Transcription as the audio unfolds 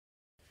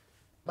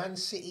Man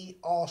City,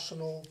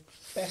 Arsenal,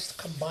 best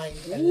combined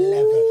 11.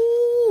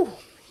 Ooh.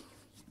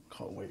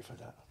 Can't wait for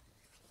that.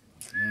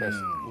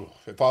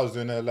 If I was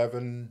doing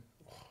 11,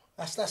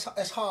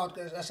 That's hard.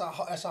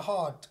 That's a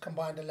hard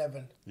combined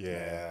 11.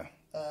 yeah.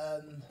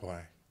 Boy.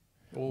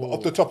 Ooh. But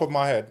off the top of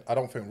my head, I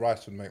don't think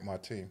Rice would make my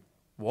team.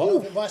 You don't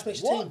What? think Rice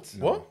makes your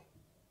team? What?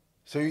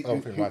 So I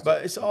don't think Rice.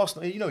 But it's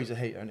Arsenal. You know he's a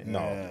hater, isn't it?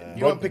 No.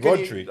 You don't pick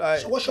any. Rodri. Like,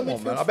 So what's your come on,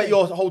 midfield man. I bet three?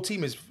 your whole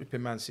team is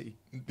flipping Man City.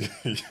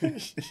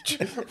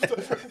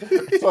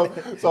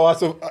 so I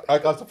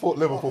support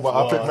Liverpool, but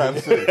I pick Man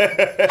City.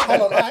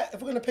 Hold on, right, if we're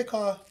going to pick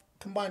our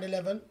combined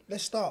 11,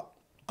 let's start.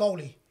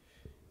 Goalie.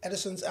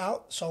 Edison's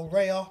out, so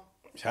Raya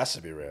it has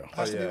to be real.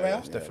 has to be Raya.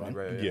 It's definitely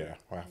rare. Yeah,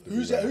 I have to.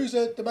 Who's be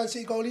right. the Man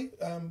City goalie?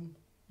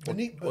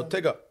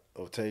 Ortega.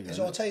 Ortega. It's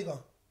Ortega.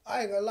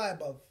 I ain't gonna lie,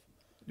 bruv.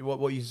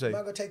 What you say? I'm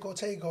not gonna take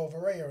Ortega over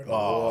Raya.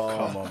 Oh,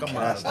 come on. come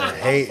That's on. the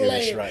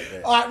haters right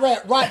there. All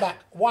right, right back.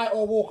 White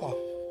or Walker?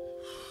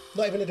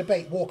 Not even a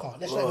debate. Walker.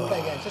 Let's let him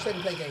play games. Let's let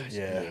him play games.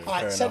 Yeah, All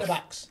right, fair centre enough.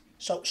 backs.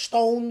 So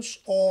Stones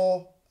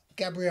or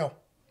Gabriel?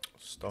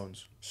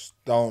 Stones.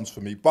 Stones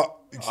for me, but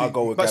you see, I'll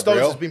go with But Stones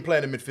Gabriel. has been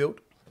playing in midfield.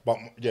 But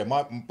yeah,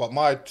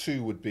 my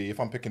two would be, if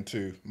I'm picking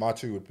two, my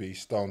two would be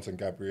Stones and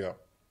Gabriel.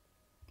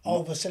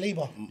 Over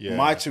Saliba. Yeah.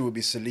 My two would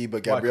be Saliba, Why?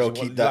 Gabriel. 'Cause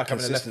you Keep like that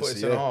having a left-footed consistency.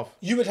 centre Yeah. half.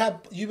 You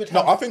would have.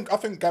 No, I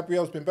think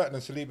Gabriel's been better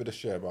than Saliba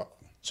this year, but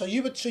So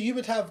you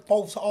would have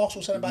both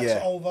Arsenal centre backs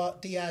Yeah. over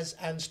Diaz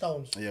and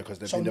Stones. Yeah, 'cause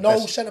they've so been the no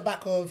best. centre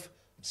back of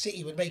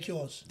City would make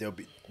yours. They'll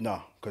be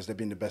because they've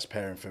been the best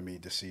pairing for me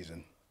this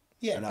season.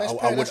 Yeah, and best I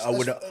pairing, would,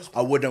 that's-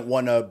 I wouldn't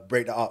want to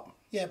break that up.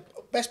 Yeah,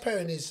 best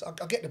pairing is I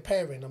get the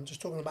pairing. I'm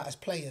just talking about as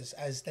players,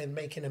 as then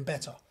making them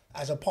better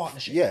as a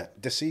partnership. Yeah,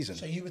 this season.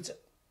 So you would.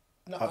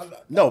 I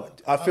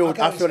feel get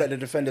what you're that the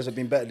defenders have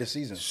been better this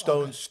season.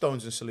 Stones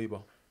and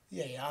Saliba.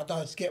 Yeah, I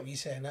don't get what you're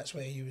saying. That's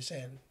where you were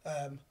saying.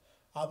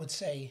 I would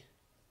say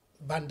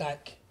Van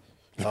Dijk.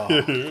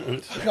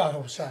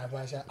 No, sorry,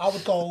 but I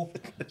would go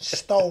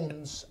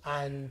Stones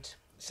and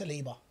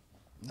Saliba.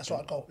 That's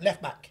what I'd go.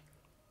 Left back.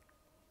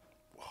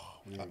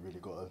 We ain't really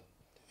got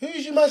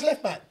Who's your man's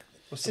left back?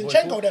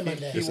 Sinchenko, them man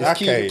there. it's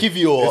It's Ake. Ake, It's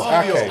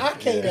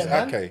them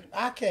man. Ake.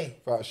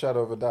 Ake. Without a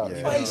shadow of a doubt.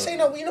 But he's saying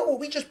that, you know what,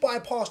 we just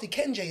bypassed the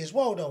Kenji as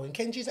well, though. And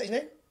Kenji, is that his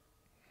name?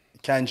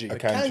 Kanji.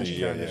 Akanji,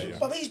 yeah.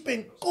 But he's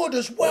been good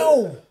as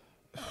well.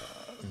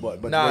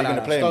 But Nah, where you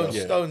gonna play him?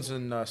 Stones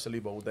and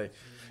Saliba all day.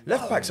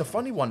 Left back's a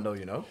funny one though,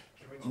 you know.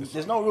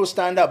 There's no real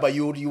standout, but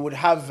you would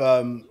have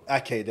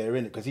Ake there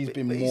in it because he's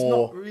been But more. he's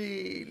not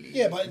really.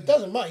 Yeah, but it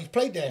doesn't matter. He's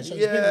played there, so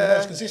he's been the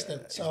most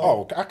consistent. So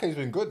Oh, Ake's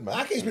been good, man.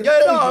 Ake's been Yeah,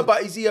 very no, good.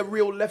 but is he a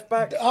real left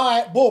back? All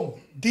right,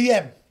 boom.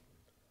 DM.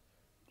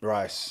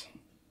 Rice.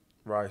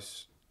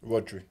 Rice.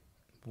 Rodri.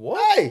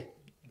 What? Hey,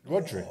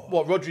 Rodri.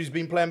 What? Rodri's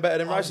been playing better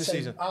than I would Rice this say-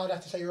 season, I would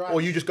have to say you're right. or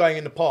are you just going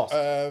in the past?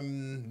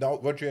 No,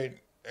 Rodri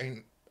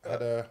ain't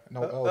had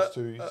no L's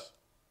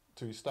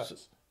to his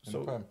stats in the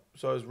Prem.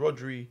 So is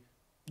Rodri?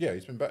 Yeah,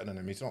 he's been better than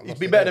him. He's not. He's lost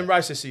been a better game. than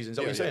Rice this season. Is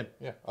that what you're saying?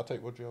 Yeah, I'll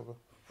take Rodri over.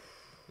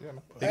 Yeah,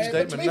 man. Big But to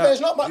statement. be that. fair, it's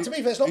not much. To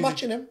be fair, it's not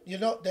much in him. You're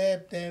not. They're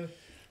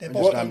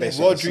both. fan base.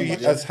 Rodri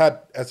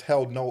has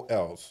held no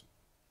L's.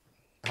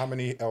 How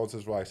many L's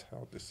has Rice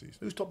held this season?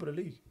 Who's top of the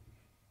league?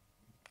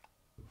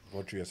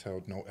 Rodri has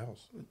held no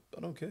L's.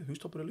 I don't care. Who's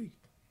top of the league?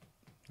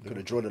 could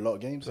have drawn a lot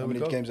of games. How we many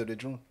go. games have they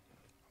drawn?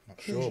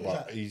 Not sure,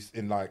 but he's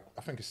in like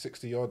I think it's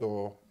 60 odd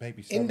or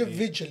maybe 70.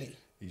 Individually.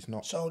 He's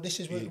not. So this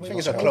is. I think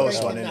it's a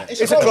close one, isn't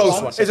it? It's a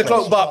close one. It's a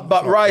close. But It's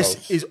not Rice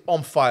close. is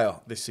on fire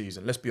this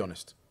season. Let's be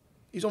honest.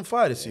 He's on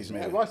fire this season.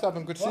 Yeah, Rice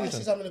having a good Rice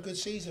season. is having a good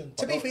season.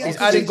 To be fair, He's he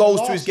had a adding good goals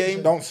season to his last game.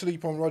 season. Don't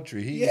sleep on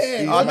Rodri. He's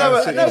I Man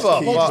never. City's key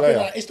Rodri's been player.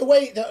 like- It's the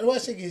way. The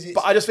worst thing is,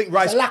 But I just think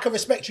Rice. the lack of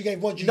respect you gave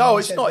Rodri. No, you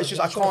it's said, not. It's just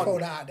I just wanna can't. throw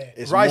that out there.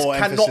 It's Rice more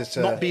cannot emphasis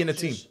to- not be in the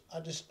team. I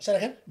just say that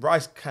again.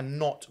 Rice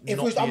cannot If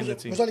not was, be I in was, the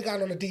team. was only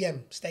going on a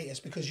DM status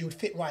because you would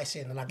fit Rice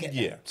in, and I get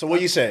that. Yeah. So what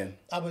are you saying?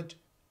 I would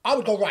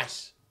go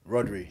Rice.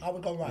 Rodri. I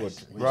would go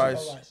Rice.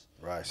 Rice.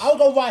 Rice. I would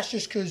go Rice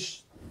just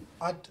because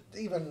I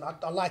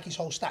like his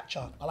whole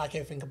stature. I like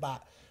everything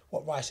about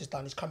what Rice has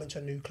done. He's come into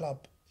a new club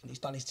and he's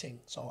done his thing.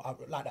 So I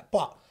like that.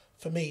 But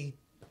for me,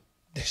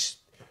 this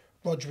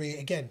Rodri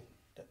again,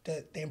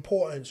 the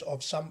importance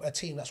of a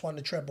team that's won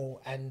the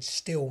treble and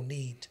still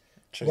need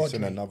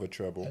Chasing Rodri. another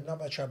treble.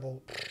 Another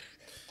treble.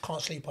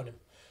 Can't sleep on him.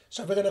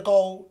 So we're gonna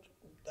go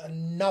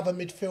another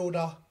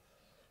midfielder.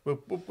 We'll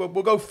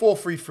go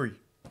 4-3-3.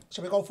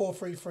 So we go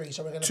 4-3-3.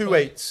 So we're gonna 2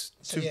 play- 8s,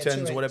 so 2 yeah,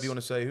 10s, 2 whatever 8s. you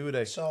want to say. Who are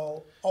they?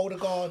 So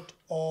Odegaard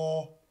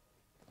or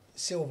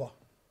Silva.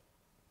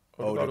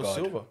 Odegaard or Odegaard.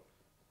 Silva.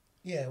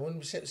 Yeah,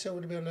 when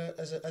Silva to be on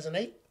as an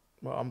 8.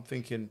 Well, I'm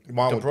thinking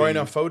Mine De would Bruyne be-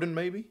 and Foden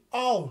maybe.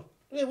 Oh,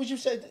 yeah. Would you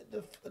say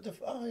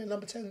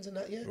number 10s and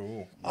that? Yeah.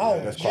 Ooh, Oh,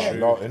 there's quite yeah. a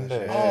lot in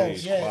there. Oh,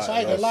 It's yeah. quite So I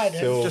ain't a gonna lot. lie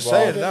then. Silva. Just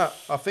saying Foden. that.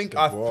 I think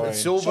Bruyne.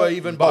 Silva So-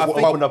 even, but I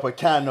Open think up a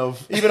can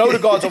of. even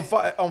Odegaard's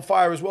on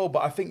fire as well.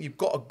 But I think you've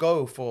got to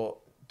go for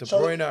De So-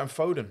 Bruyne and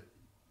Foden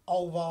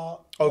over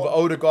over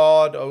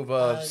Odegaard,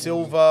 over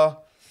Silva.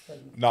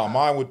 No,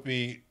 mine would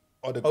be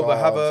Odegaard Over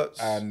Havertz.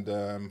 and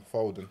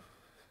Foden.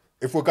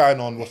 If we're going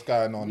on what's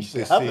going on this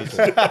season.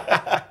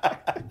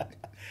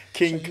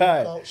 King you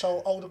Kai. go-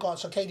 So Odegaard,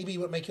 so KDB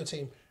would make your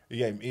team.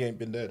 He ain't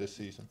been there this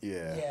season.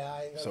 Yeah. Yeah,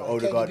 I ain't So gonna lie.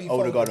 Odegaard, KDB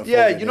Odegaard. Foden. And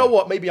Yeah, Foden, you know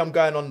what? Maybe I'm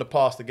going on the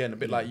past again, a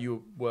bit like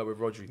you were with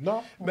Rodri.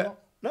 No, But-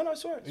 no,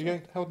 it's all right. He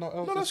ain't held no L's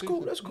No, this that's cool.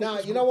 season. That's cool. Nah,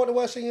 that's you cool. know what the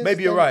worst thing is?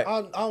 Maybe you're Then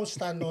right. I'll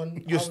stand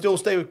on. You'll still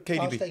stay with KDB.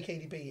 I'll stay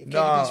KDB. If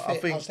Nah, KDB's I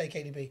fit, think- I'll stay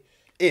KDB.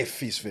 if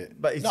he's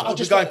fit. But he's No, I'll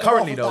just going go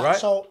currently off though, of that. right?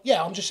 So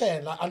yeah, I'm just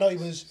saying. Like I know he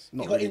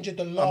got really. injured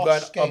the I'm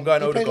last game.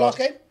 going He played the last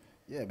Odegaard. game.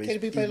 Yeah, but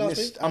KDB he played last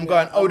missed. week? I'm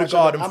going how much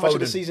Odegaard and How much of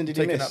the Foden, season did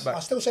he taking miss? that back. I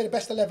still say the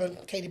best 11.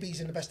 KDB's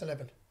in the best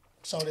 11.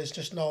 So there's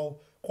just no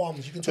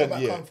qualms. You can talk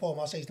about Yeah. current form.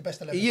 I'll say he's the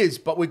best 11. He is,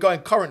 but we're going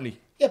currently.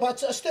 Yeah, but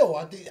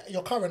still,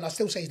 your current, I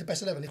still say he's the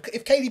best 11.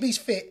 If KDB's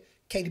fit,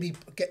 KDB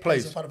plays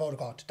Plays. in front of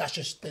Odegaard. That's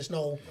just, there's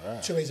no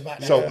two ways about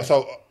that.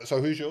 So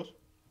who's yours?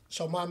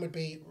 So mine would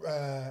be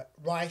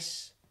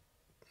Rice,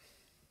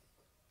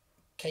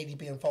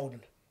 KDB and Foden.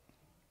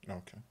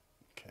 Okay.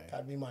 Okay,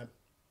 That'd be mine.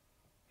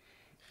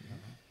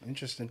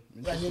 interesting.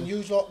 And then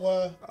you lot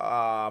were...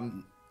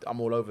 I'm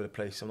all over the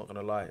place. I'm not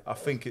gonna lie. I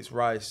think it's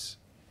Rice,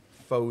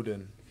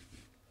 Foden,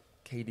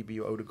 KDB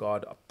or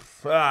Odegaard.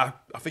 I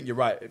think you're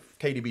right. If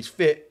KDB's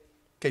fit,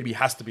 KDB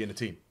has to be in the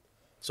team.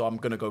 So I'm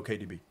gonna go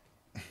KDB.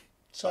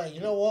 Sorry,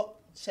 you know what?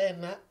 Saying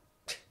that,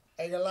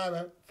 ain't gonna lie,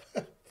 man.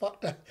 Fuck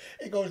that.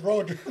 It goes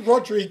Rodri,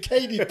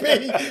 KDB,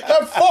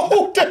 and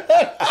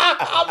Foden.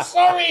 I'm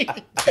sorry.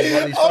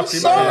 I'm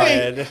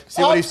sorry.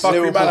 See what he's fucking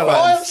Liverpool man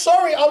I'm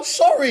sorry. I'm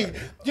sorry.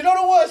 You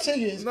know the worst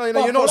thing is. No,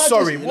 but you're not when I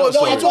sorry. just- What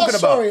no, are you I'm talking not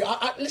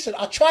about? sorry. Listen,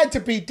 I tried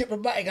to be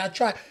diplomatic. I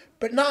tried,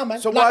 but nah,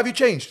 man. So like, why have you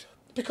changed?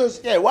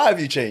 Because Yeah, why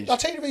have you changed? I'll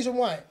tell you the reason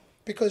why.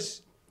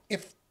 Because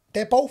if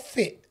they're both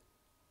fit,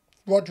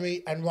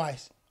 Rodri and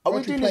Rice. Are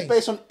we Rodri doing plays. this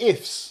based on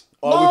ifs?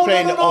 Or are we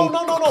playing it on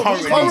no. currently?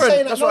 Listen what I'm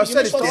saying. That's No, what I you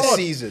said, missed it's what I'm this saying.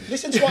 season.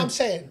 Listen to what I'm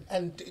saying,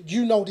 and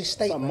you know this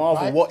statement.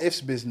 Marvel right? what ifs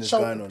business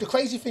So going on. the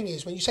crazy thing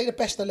is when you say the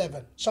best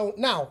 11. So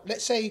now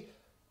let's say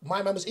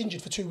my man was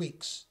injured for 2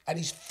 weeks and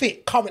he's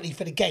fit currently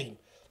for the game.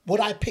 Would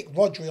I pick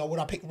Rodri or would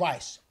I pick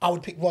Rice? I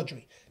would pick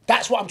Rodri.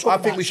 That's what I'm talking I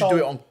about. think we should So- do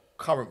it on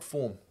current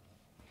form.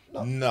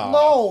 No.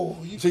 No,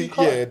 you See,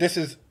 can't. yeah, this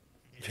is.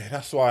 Yeah,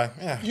 that's why.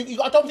 Yeah.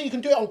 I don't think you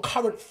can do it on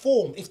current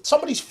form. If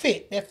somebody's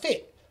fit, they're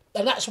fit.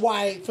 And that's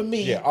why, for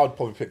me... Yeah, I would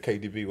probably pick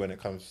KDB when it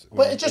comes. But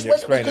When, it just when you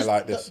explain because it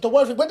like this. The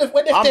word when I'm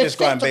they're just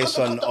fit, going based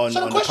on so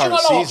the the question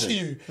current I'll ask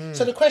season. you.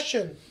 So the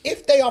question: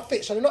 if they are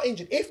fit, so they're not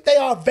injured, if they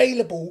are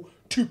available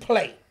to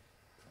play,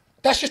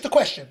 that's just the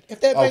question. If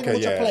they're available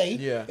Okay, to yeah. play,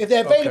 Yeah. if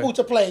they're available Okay.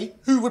 to play,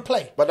 who would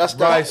play? But that's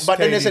Rice, but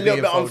then there's a KDB little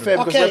bit and Foden. unfair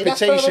because Okay, that's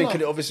fair reputation enough.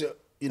 could obviously,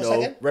 What's that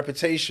again?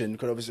 reputation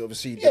could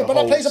obviously Yeah, the but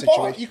whole that plays a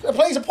part. situation. It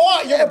plays a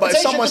part. Your Yeah, but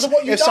reputation because of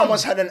what you've if done.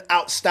 someone's had an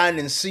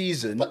outstanding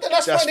season, But then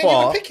that's fine, then you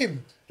far. can pick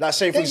him. Like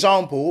say for Then-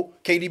 example,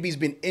 KDB's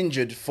been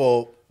injured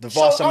for the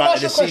So vast I'll amount ask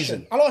of you the a question.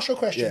 season. I'll ask you a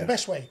question. Yeah. The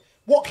best way: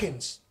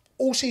 Watkins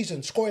all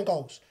season scoring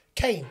goals.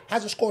 Kane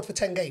hasn't scored for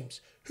 10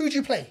 games. Who do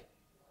you play?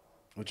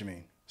 What do you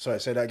mean? Sorry,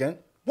 say that again.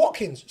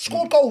 Watkins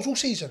scored goals all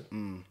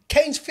season.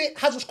 Kane's fit,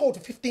 hasn't scored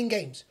for 15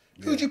 games.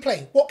 Who do you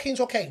play? Watkins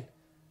or Kane?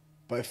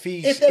 But if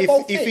he's If they're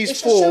both fit, his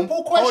it's a form,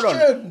 simple hold on.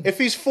 question. If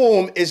his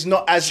form is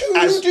not as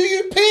Who do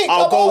you pick?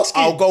 I'm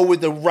asking. I'll go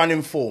with the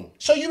running form.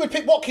 So you would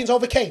pick Watkins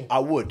over Kane? I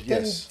would,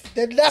 Then, yes.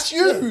 then that's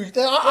you.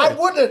 Then I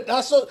wouldn't.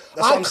 That's what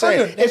That's what I'm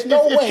saying. There's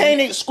no if way.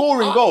 Kane ain't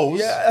scoring goals,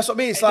 Yeah, that's what I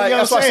mean. It's You know like what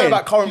that's I'm what I said saying?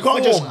 about current You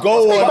can't form. just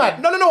go- Hey,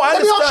 But- man, No, I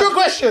Let me understand. ask you a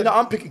question. No,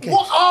 I'm picking Kane.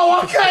 What?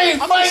 Oh, okay.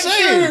 Thank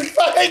saying. you.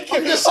 Thank you.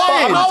 I'm just saying.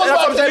 I was That's what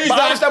about I'm to saying, use but I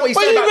that. understand what he's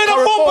But saying you've about been a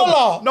current form.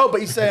 footballer. No,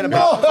 but he's saying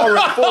about current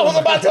I form. was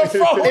about to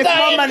throw if that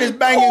my in man is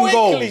banging quickly.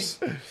 goals,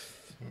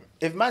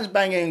 if man's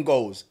banging in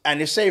goals,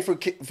 and if say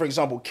for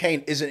example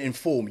Kane isn't in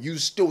form, you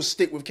still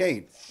stick with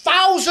Kane.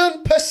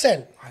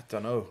 1,000%. I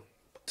don't know.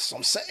 That's what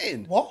I'm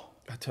saying. What?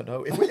 I don't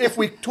know. If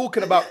we're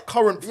talking about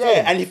current form,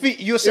 Yeah, and if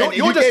you're saying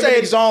you're if just you gave an saying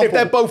example, if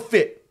they're both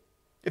fit.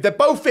 If they're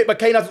both fit, but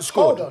Kane hasn't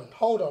scored.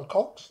 Hold on,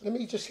 Cox. Let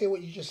me just hear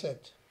what you just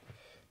said.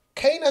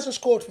 Kane hasn't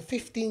scored for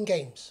 15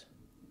 games.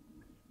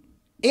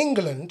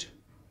 England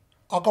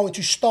are going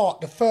to start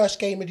the first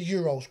game of the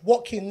Euros.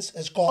 Watkins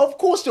has got... of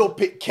course they'll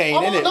pick Kane,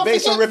 I'm innit? not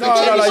Based on forget-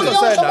 reputation. no, I'm he's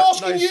not saying that.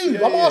 asking No, you.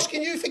 yeah, I'm yeah.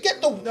 asking you.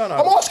 Forget the... No, I'm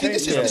asking.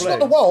 Kane's This gonna is play. not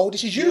the world.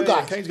 This is you Yeah,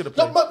 guys. Kane's gonna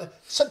play. No, but,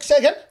 say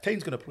again?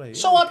 Kane's gonna play.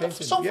 So, yeah, I,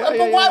 Kane's so, gonna- but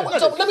yeah, why? yeah.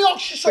 So let me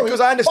ask you. Sorry, Because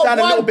I understand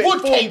but a little bit Why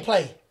would form. Kane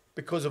play?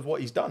 Because of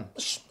what he's done.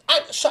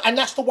 And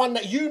that's the one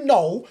that you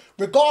know,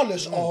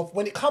 regardless of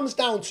when it comes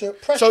down to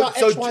pressure. So X,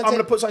 Y, I'm and going Z.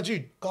 to put something to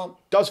you. Go on.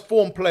 Does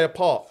form play a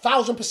part?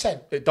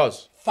 1,000%. It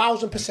does.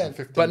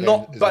 1,000%. But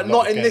not, but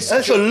not in this.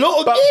 That's a lot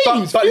of but,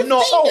 games, But, 15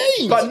 not.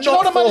 games. But Do you know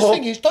what not the maddest for.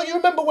 thing is? Don't you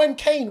remember when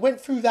Kane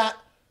went through that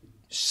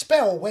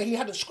spell where he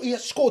had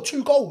scored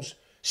 2 goals?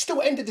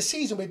 Still ended the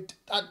season with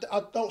I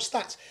don't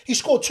stats. He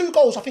scored 2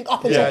 goals, I think,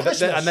 up until Yeah,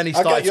 Christmas. and then he I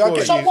get started you, I scoring.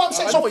 get So you. what I'm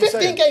saying, I so know what you're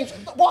 15 saying.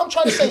 games. What I'm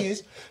trying to say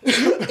is,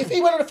 if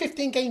he went on a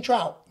 15-game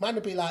drought, man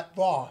would be like,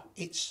 "Rah,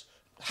 it's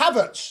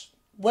Havertz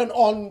went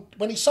on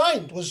when he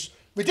signed was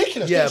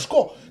ridiculous. Yeah, Didn't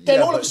score. Then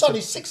yeah, all but of a it's sudden a-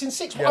 he's 6 and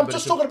 6. Yeah, I'm but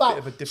just it's talking a about bit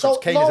of a difference.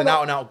 Kane is an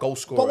out-and-out goal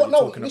scorer. But what, You're no,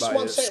 talking this is about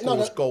what I'm it. saying. Scores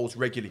No, no. goals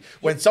regularly.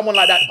 When someone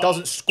like that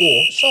doesn't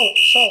score, So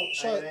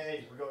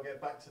Hey, we got to get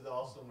back to the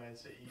Arsenal Man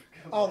City.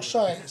 Oh,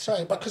 sorry,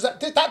 but because that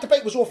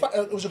debate was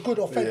it was a good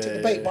authentic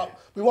debate, but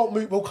we won't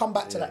move. We'll come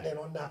back to that then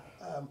on that.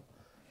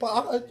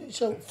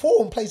 So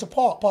form plays a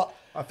part, but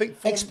I think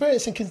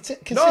experience and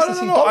consistency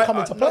don't come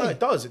into play. No, it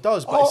does, but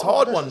it's a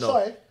hard one though.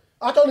 Sorry,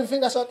 I don't even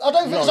think that's. I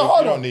don't think it's a You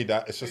hard don't one. need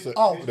that. It's just the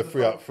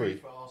 3-out-3.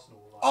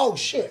 Oh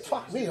shit!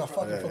 Fuck me! I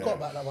fucking forgot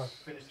about that one.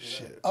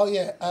 Shit. Oh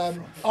yeah. All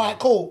right.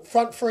 Cool.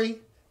 Front three.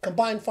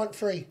 Combined front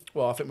three.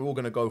 Well, I think we're all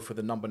going to go for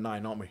the number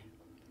 9, aren't we?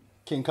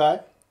 King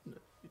Kai?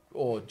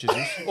 Or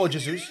Jesus. Or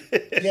Jesus.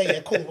 Yeah,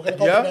 cool. We're going to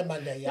go for them,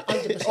 man, there. Yeah,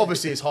 100%.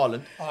 Obviously, it's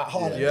Haaland. All right,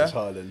 Haaland. Yeah.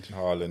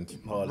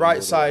 Haaland.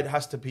 Right side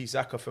has to be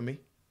Saka for me.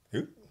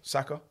 Who?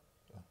 Saka.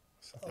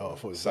 Oh, I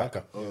thought it was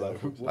Saka.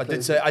 I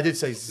did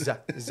say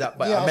Zap,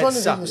 but Yeah, I I was meant wondering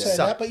if you were saying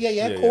Sa. that, but yeah,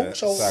 Yeah, cool. yeah,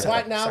 So Saka.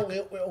 right now,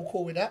 we're all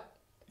cool with that.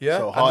 Yeah.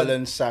 So and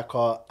then- Haaland,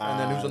 Saka, and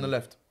then who's on the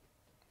left?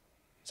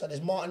 So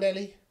there's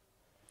Martinelli,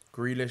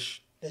 Grealish.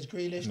 there's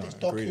Grealish, No, there's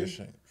Doku. Grealish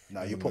ain't.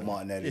 No, you put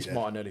Martinelli. It's there.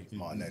 Martinelli.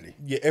 Martinelli.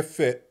 Yeah, if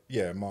fit,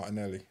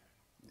 Martinelli.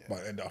 But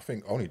I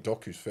think only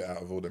Doku's fit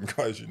out of all them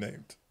guys you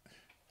named.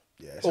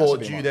 Yeah, it has Or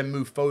to be do you then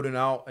move Foden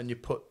out and you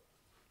put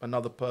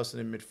another person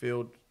in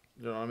midfield?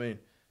 You know what I mean?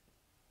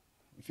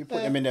 If you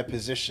put them in their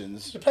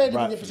positions, Depending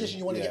on your rightfully, position,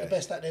 you want to get yeah. the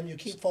best out of them. You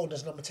keep Foden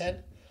as number 10.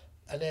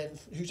 And then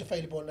who's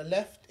available on the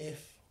left?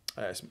 If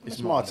It's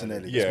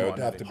Martinelli. Yeah, it would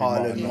have to be Haaland,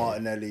 Martinelli.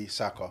 Martinelli,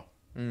 Saka.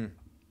 I think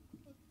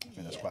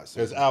that's quite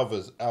There's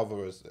simple.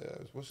 Alvarez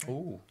there. What's he?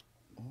 Ooh.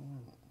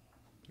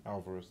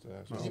 Alvarez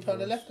there. Does he play on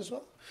the left as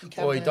well?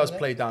 Can Or he on does the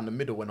play down the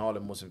middle when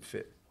Haaland wasn't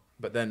fit.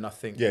 But then I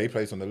think Yeah, he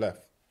plays on the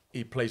left.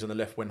 he plays on the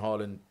left when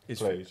Haaland is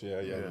fit. Plays,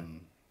 yeah.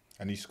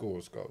 And he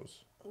scores goals.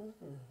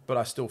 But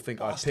I still think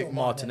I'd still pick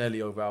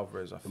Martinelli over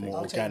Alvarez, I think. more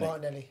I'll take organic.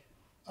 Martinelli.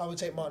 I would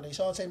take Martinelli.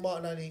 So I'll take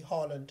Martinelli,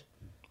 Haaland,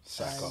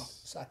 Saka. and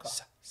Saka.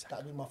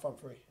 That'd be my front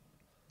three.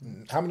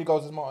 How many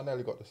goals has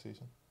Martinelli got this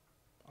season?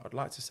 I'd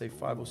like to say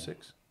 5 or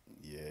 6.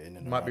 Yeah, in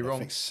and Might around, be I wrong.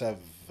 think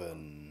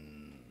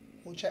 7.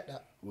 We'll check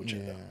that. We'll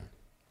check that.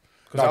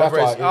 Because No, that's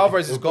Alvarez, why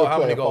Alvarez has it'll got how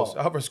play many a goals?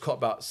 part. Alvarez got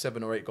about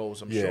 7 or 8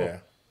 goals, I'm Yeah.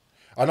 sure.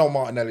 I know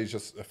Martinelli's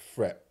just a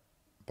threat,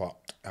 but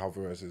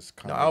Alvarez is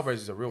kind No, of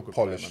Alvarez is a real good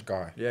polished player,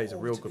 man. guy. Yeah, he's a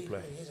real To good be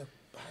player. fair, he's a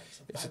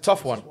It's a bad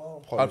tough player one. as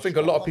well. I think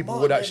a lot of people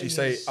would actually say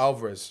Martinelli is-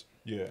 Alvarez.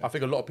 Yeah. I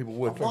think a lot of people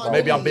would. Martinelli-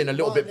 Maybe I'm being a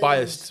little bit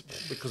Martinelli's-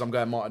 biased because I'm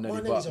going Martinelli,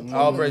 Martinelli's but a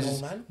problem, Alvarez though,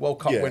 is man. World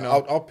Cup Yeah, winner.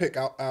 I'll pick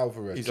out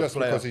Alvarez He's a just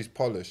player. because he's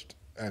polished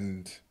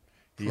and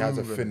he has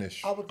a Proven.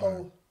 finish. I would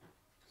go.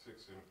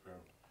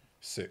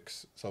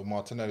 6. So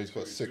Martinelli's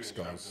got 6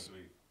 goals.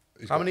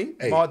 He's How got many?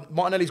 8.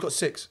 Martinelli's got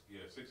 6.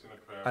 Yeah, 6 in the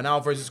Prem. And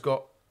Alvarez has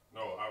got.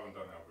 No, I haven't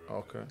done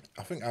Alvarez. Okay.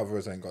 I think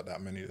Alvarez ain't got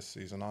that many this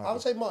season either. I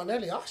would say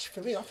Martinelli.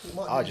 For me, I think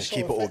Martinelli. I'll just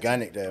keep it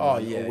organic there. Oh,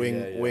 man. yeah, A wing,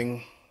 yeah, yeah.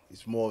 wing.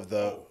 It's more of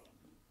the.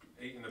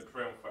 8 in the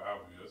Prem for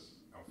Alvarez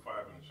and 5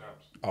 in the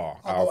Champs. Oh,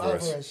 I'll go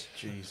Alvarez. Alvarez.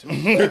 Jesus.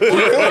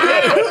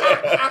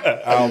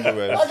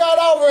 Alvarez. I got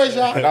Alvarez,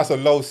 And yeah. that's a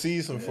low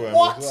season for him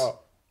What? as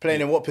well.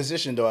 Playing in what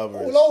position, though,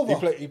 Alvarez? All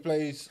over. He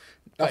plays.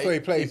 That's where he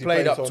plays. He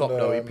played up on top the,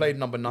 though. He played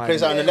number 9.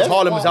 plays out on the Because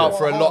left? Haaland was out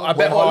for a lot. I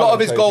bet a When lot of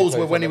Haaland his plays, goals he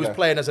were plays when on he the was left.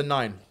 playing as a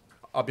 9.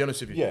 I'll be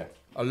honest with you. Yeah.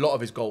 A lot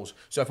of his goals.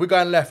 So if we're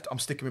going left, I'm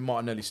sticking with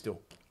Martinelli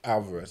still.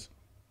 Alvarez.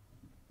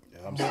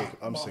 Yeah, I'm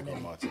sick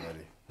on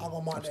Martinelli. I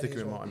got Martinelli. sticking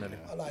as with well. Martinelli.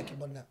 I like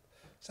him on that.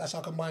 So that's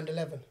our combined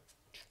 11.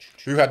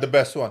 Who had the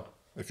best one,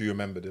 if you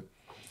remembered it?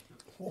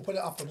 We'll put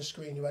it up on the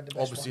screen. You had the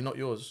best Obviously one. not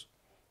yours.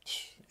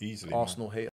 Easily. man. Arsenal hate.